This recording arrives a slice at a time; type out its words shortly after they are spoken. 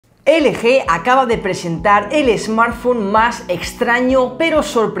LG acaba de presentar el smartphone más extraño pero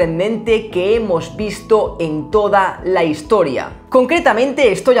sorprendente que hemos visto en toda la historia.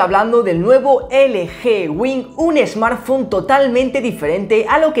 Concretamente estoy hablando del nuevo LG Wing, un smartphone totalmente diferente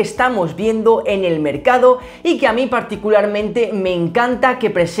a lo que estamos viendo en el mercado y que a mí particularmente me encanta que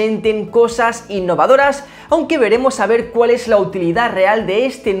presenten cosas innovadoras, aunque veremos a ver cuál es la utilidad real de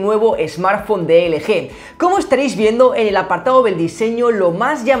este nuevo smartphone de LG. Como estaréis viendo en el apartado del diseño, lo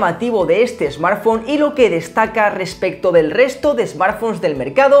más llamativo de este smartphone y lo que destaca respecto del resto de smartphones del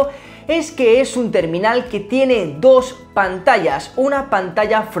mercado es que es un terminal que tiene dos pantallas, una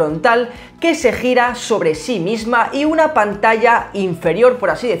pantalla frontal que se gira sobre sí misma y una pantalla inferior, por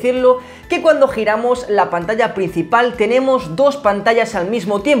así decirlo, que cuando giramos la pantalla principal tenemos dos pantallas al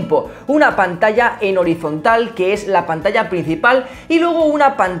mismo tiempo, una pantalla en horizontal que es la pantalla principal y luego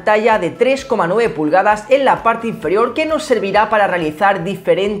una pantalla de 3,9 pulgadas en la parte inferior que nos servirá para realizar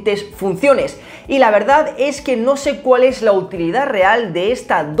diferentes funciones. Y la verdad es que no sé cuál es la utilidad real de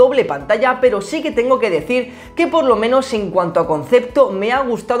esta doble pantalla, pero sí que tengo que decir que por lo menos en cuanto a concepto me ha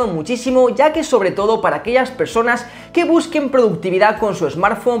gustado muchísimo, ya que sobre todo para aquellas personas que busquen productividad con su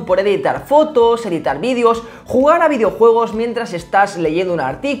smartphone, por editar fotos, editar vídeos, jugar a videojuegos mientras estás leyendo un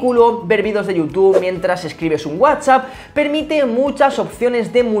artículo, ver vídeos de YouTube mientras escribes un WhatsApp, permite muchas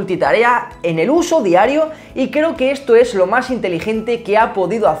opciones de multitarea en el uso diario y creo que esto es lo más inteligente que ha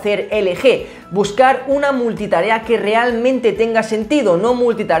podido hacer LG. Buscar una multitarea que realmente tenga sentido, no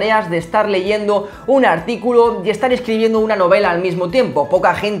multitareas de estar leyendo un artículo y estar escribiendo una novela al mismo tiempo.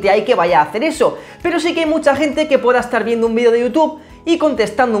 Poca gente hay que vaya a hacer eso, pero sí que hay mucha gente que pueda estar viendo un vídeo de YouTube y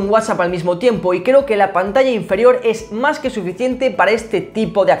contestando un WhatsApp al mismo tiempo, y creo que la pantalla inferior es más que suficiente para este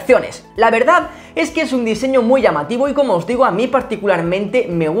tipo de acciones. La verdad es que es un diseño muy llamativo y, como os digo, a mí particularmente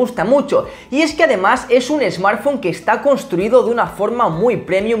me gusta mucho, y es que además es un smartphone que está construido de una forma muy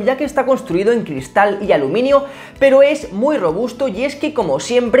premium, ya que está construido en cristal y aluminio, pero es muy robusto, y es que, como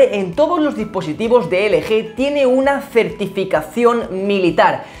siempre, en todos los dispositivos de LG tiene una certificación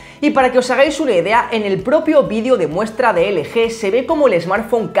militar. Y para que os hagáis una idea, en el propio vídeo de muestra de LG se ve como el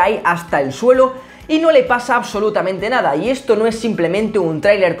smartphone cae hasta el suelo y no le pasa absolutamente nada, y esto no es simplemente un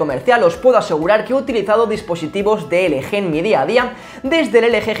tráiler comercial. Os puedo asegurar que he utilizado dispositivos de LG en mi día a día, desde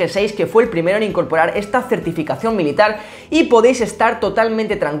el LG G6, que fue el primero en incorporar esta certificación militar, y podéis estar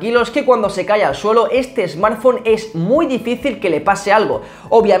totalmente tranquilos que cuando se cae al suelo este smartphone es muy difícil que le pase algo.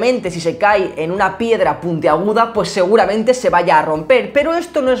 Obviamente si se cae en una piedra puntiaguda pues seguramente se vaya a romper, pero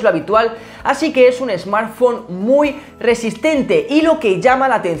esto no es lo habitual, así que es un smartphone muy resistente. Y lo que llama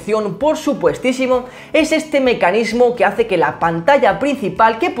la atención, por supuestísimo, es este mecanismo que hace que la pantalla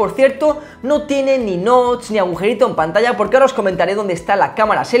principal, que por cierto no tiene ni notch ni agujerito en pantalla, porque ahora os comentaré dónde está la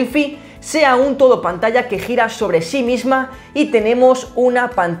cámara selfie, sea un todo pantalla que gira sobre sí misma, y tenemos una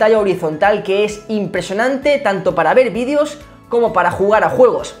pantalla horizontal que es impresionante tanto para ver vídeos como para jugar a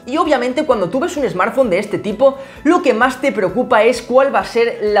juegos. Y obviamente cuando tú ves un smartphone de este tipo, lo que más te preocupa es cuál va a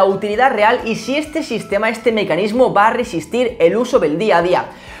ser la utilidad real y si este sistema, este mecanismo va a resistir el uso del día a día.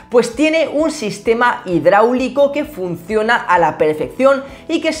 Pues tiene un sistema hidráulico que funciona a la perfección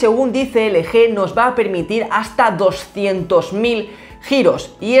y que, según dice LG, nos va a permitir hasta 200.000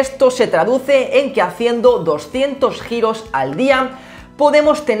 giros, y esto se traduce en que haciendo 200 giros al día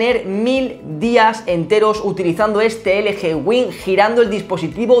podemos tener 1000 días enteros utilizando este LG Wing, girando el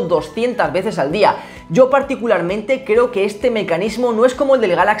dispositivo 200 veces al día. Yo particularmente creo que este mecanismo no es como el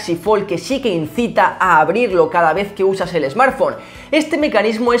del Galaxy Fold, que sí que incita a abrirlo cada vez que usas el smartphone. Este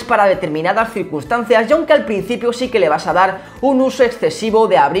mecanismo es para determinadas circunstancias, y aunque al principio sí que le vas a dar un uso excesivo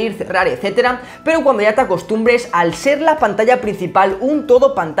de abrir, cerrar, etcétera, pero cuando ya te acostumbres, al ser la pantalla principal un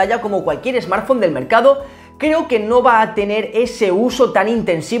todo pantalla como cualquier smartphone del mercado, creo que no va a tener ese uso tan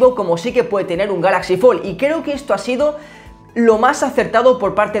intensivo como sí que puede tener un Galaxy Fold, y creo que esto ha sido lo más acertado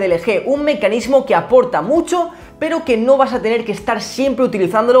por parte de LG, un mecanismo que aporta mucho, pero que no vas a tener que estar siempre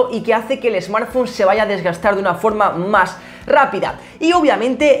utilizándolo y que hace que el smartphone se vaya a desgastar de una forma más rápida. Y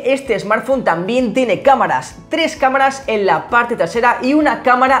obviamente este smartphone también tiene cámaras, 3 cámaras en la parte trasera y una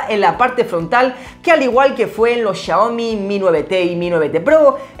cámara en la parte frontal, que al igual que fue en los Xiaomi Mi 9T y Mi 9T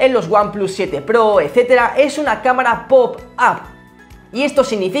Pro, en los OnePlus 7 Pro, etcétera, es una cámara pop-up. Y esto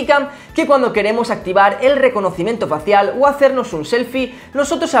significa que cuando queremos activar el reconocimiento facial o hacernos un selfie,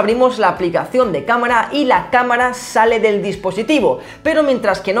 nosotros abrimos la aplicación de cámara y la cámara sale del dispositivo, pero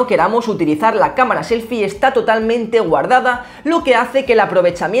mientras que no queramos utilizar la cámara selfie está totalmente guardada, lo que hace que el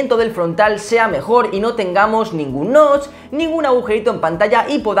aprovechamiento del frontal sea mejor y no tengamos ningún notch, ningún agujerito en pantalla,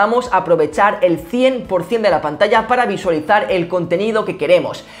 y podamos aprovechar el 100% de la pantalla para visualizar el contenido que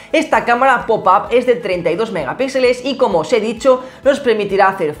queremos. Esta cámara pop-up es de 32 megapíxeles y, como os he dicho, nos permitirá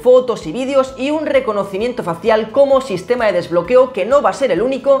hacer fotos y vídeos y un reconocimiento facial como sistema de desbloqueo, que no va a ser el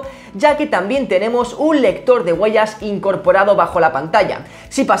único, ya que también tenemos un lector de huellas incorporado bajo la pantalla.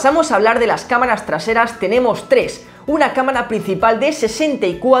 Si pasamos a hablar de las cámaras traseras, tenemos tres. Una cámara principal de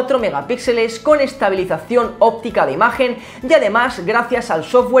 64 megapíxeles con estabilización óptica de imagen, y además, gracias al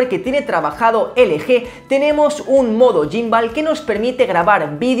software que tiene trabajado LG, tenemos un modo gimbal que nos permite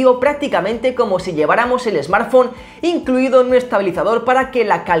grabar vídeo prácticamente como si lleváramos el smartphone incluido en un estabilizador para que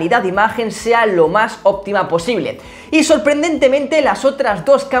la calidad de imagen sea lo más óptima posible. Y sorprendentemente, las otras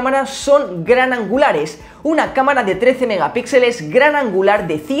dos cámaras son gran angulares. Una cámara de 13 megapíxeles gran angular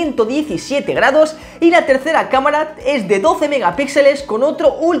de 117 grados y la tercera cámara es de 12 megapíxeles con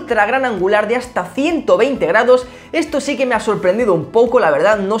otro ultra gran angular de hasta 120 grados. Esto sí que me ha sorprendido un poco, la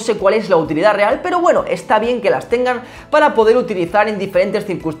verdad, no sé cuál es la utilidad real, pero bueno, está bien que las tengan para poder utilizar en diferentes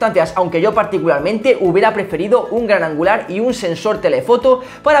circunstancias, aunque yo particularmente hubiera preferido un gran angular y un sensor telefoto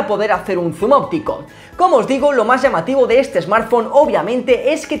para poder hacer un zoom óptico. Como os digo, lo más llamativo de este smartphone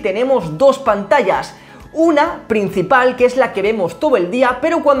obviamente es que tenemos dos pantallas. Una principal, que es la que vemos todo el día,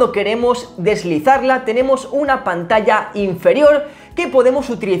 pero cuando queremos deslizarla tenemos una pantalla inferior que podemos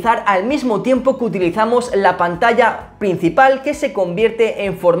utilizar al mismo tiempo que utilizamos la pantalla principal, que se convierte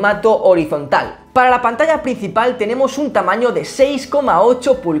en formato horizontal. Para la pantalla principal tenemos un tamaño de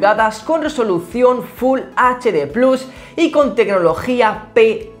 6,8 pulgadas con resolución Full HD Plus y con tecnología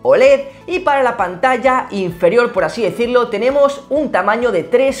OLED, y para la pantalla inferior, por así decirlo, tenemos un tamaño de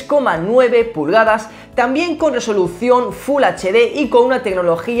 3,9 pulgadas, también con resolución Full HD y con una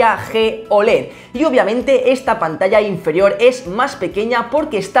tecnología OLED. Y obviamente esta pantalla inferior es más pequeña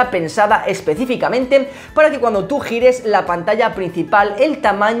porque está pensada específicamente para que cuando tú gires la pantalla principal, el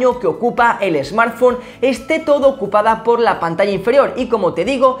tamaño que ocupa el smartphone esté todo ocupada por la pantalla inferior, y como te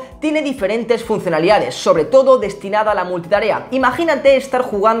digo, tiene diferentes funcionalidades, sobre todo destinada a la multitarea. Imagínate estar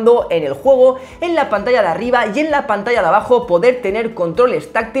jugando en el juego, en la pantalla de arriba y en la pantalla de abajo poder tener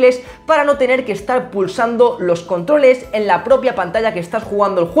controles táctiles para no tener que estar pulsando los controles en la propia pantalla que estás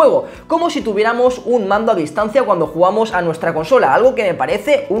jugando el juego, como si tuviéramos un mando a distancia cuando jugamos a nuestra consola, algo que me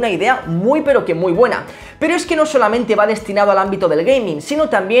parece una idea muy pero que muy buena. Pero es que no solamente va destinado al ámbito del gaming, sino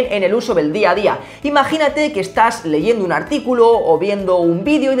también en el uso del día a día. Imagínate que estás leyendo un artículo o viendo un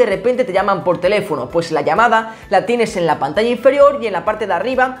vídeo y de repente te llaman por teléfono, pues la llamada la tienes en la pantalla inferior y en la parte de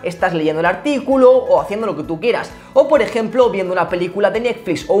arriba estás leyendo el artículo o haciendo lo que tú quieras, o por ejemplo viendo una película de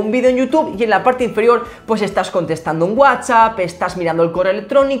Netflix o un vídeo en YouTube y en la parte inferior pues estás contestando un WhatsApp, estás mirando el correo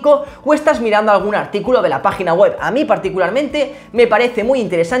electrónico o estás mirando algún artículo de la página web. A mí particularmente me parece muy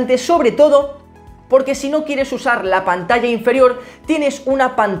interesante, sobre todo porque si no quieres usar la pantalla inferior, tienes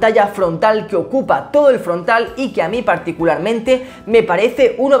una pantalla frontal que ocupa todo el frontal y que a mí particularmente me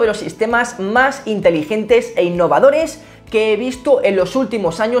parece uno de los sistemas más inteligentes e innovadores que he visto en los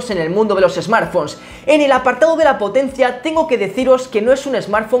últimos años en el mundo de los smartphones. En el apartado de la potencia tengo que deciros que no es un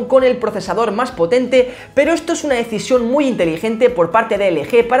smartphone con el procesador más potente, pero esto es una decisión muy inteligente por parte de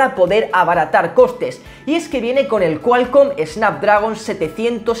LG para poder abaratar costes, y es que viene con el Qualcomm Snapdragon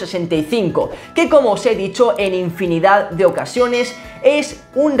 765, que como os he dicho en infinidad de ocasiones, es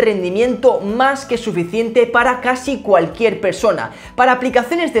un rendimiento más que suficiente para casi cualquier persona. Para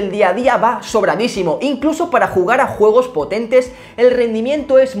aplicaciones del día a día va sobradísimo, incluso para jugar a juegos potentes el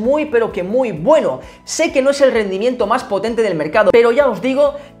rendimiento es muy pero que muy bueno. Sé que no es el rendimiento más potente del mercado, pero ya os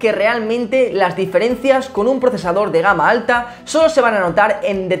digo que realmente las diferencias con un procesador de gama alta solo se van a notar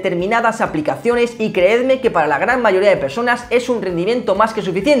en determinadas aplicaciones, y creedme que para la gran mayoría de personas es un rendimiento más que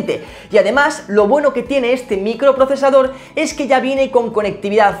suficiente. Y además, lo bueno que tiene este microprocesador es que ya viene con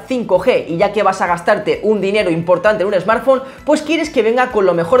conectividad 5G, y ya que vas a gastarte un dinero importante en un smartphone, pues quieres que venga con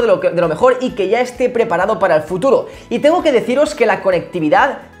lo mejor de lo mejor y que ya esté preparado para el futuro. Y tengo que deciros que la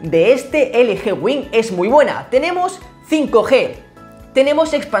conectividad de este LG Wing es muy buena. Tenemos 5G,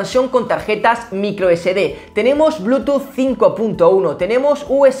 tenemos expansión con tarjetas microSD, tenemos Bluetooth 5.1, tenemos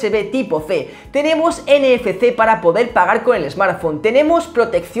USB tipo C, tenemos NFC para poder pagar con el smartphone, tenemos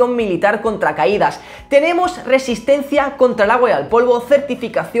protección militar contra caídas, tenemos resistencia contra el agua y al polvo,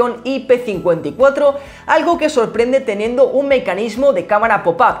 certificación IP54, algo que sorprende teniendo un mecanismo de cámara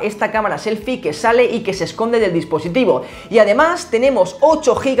pop-up, esta cámara selfie que sale y que se esconde del dispositivo. Y además tenemos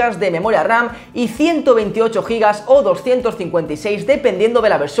 8 GB de memoria RAM y 128 GB o 256 dependiendo de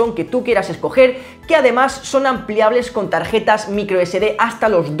la versión que tú quieras escoger, que además son ampliables con tarjetas microSD hasta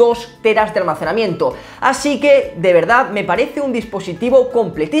los 2 teras de almacenamiento. Así que de verdad me parece un dispositivo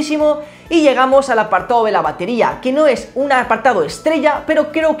completísimo Y llegamos al apartado de la batería, que no es un apartado estrella,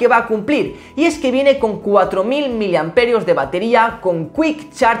 pero creo que va a cumplir, y es que viene con 4000 mAh de batería, con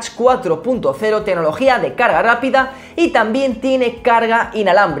Quick Charge 4.0, tecnología de carga rápida, y también tiene carga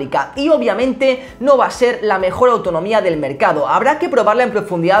inalámbrica, y obviamente no va a ser la mejor autonomía del mercado. Habrá que probarla en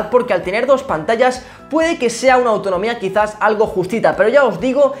profundidad porque al tener dos pantallas puede que sea una autonomía quizás algo justita, pero ya os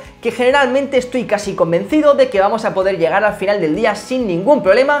digo que generalmente estoy casi convencido de que vamos a poder llegar al final del día sin ningún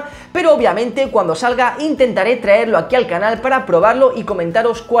problema, pero obviamente cuando salga intentaré traerlo aquí al canal para probarlo y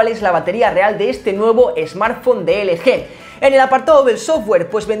comentaros cuál es la batería real de este nuevo smartphone de LG. En el apartado del software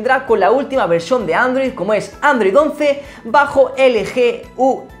pues vendrá con la última versión de Android, como es Android 11 bajo LG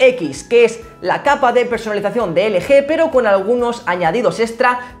UX, que es la capa de personalización de LG, pero con algunos añadidos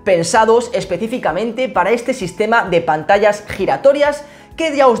extra pensados específicamente para este sistema de pantallas giratorias,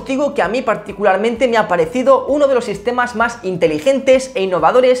 que ya os digo que a mí particularmente me ha parecido uno de los sistemas más inteligentes e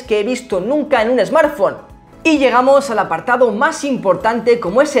innovadores que he visto nunca en un smartphone. Y llegamos al apartado más importante,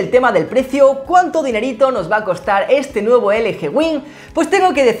 como es el tema del precio. ¿Cuánto dinerito nos va a costar este nuevo LG Wing? Pues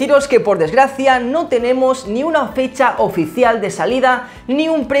tengo que deciros que por desgracia no tenemos ni una fecha oficial de salida ni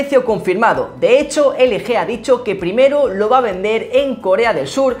un precio confirmado. De hecho, LG ha dicho que primero lo va a vender en Corea del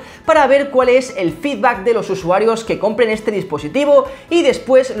Sur para ver cuál es el feedback de los usuarios que compren este dispositivo y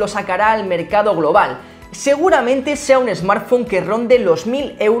después lo sacará al mercado global. Seguramente sea un smartphone que ronde los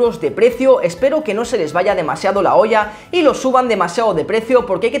 1000 euros de precio. Espero que no se les vaya demasiado la olla y lo suban demasiado de precio,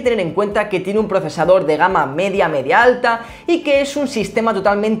 porque hay que tener en cuenta que tiene un procesador de gama media alta y que es un sistema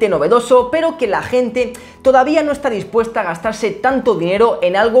totalmente novedoso, pero que la gente todavía no está dispuesta a gastarse tanto dinero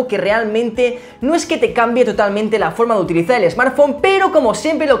en algo que realmente no es que te cambie totalmente la forma de utilizar el smartphone, pero como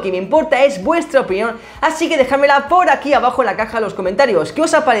siempre lo que me importa es vuestra opinión, así que dejádmela por aquí abajo en la caja de los comentarios. ¿Qué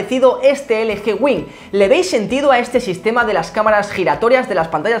os ha parecido este LG Wing? ¿Le veis sentido a este sistema de las cámaras giratorias, de las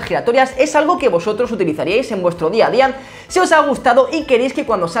pantallas giratorias? ¿Es algo que vosotros utilizaríais en vuestro día a día? Si os ha gustado y queréis que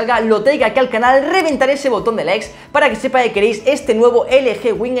cuando salga lo traiga aquí al canal, reventaré ese botón de likes para que sepa que queréis este nuevo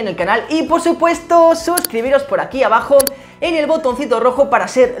LG Wing en el canal, y por supuesto suscribiros por aquí abajo en el botoncito rojo para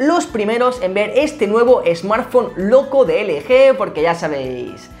ser los primeros en ver este nuevo smartphone loco de LG, porque ya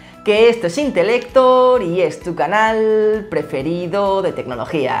sabéis que esto es Intelector y es tu canal preferido de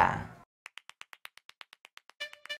tecnología.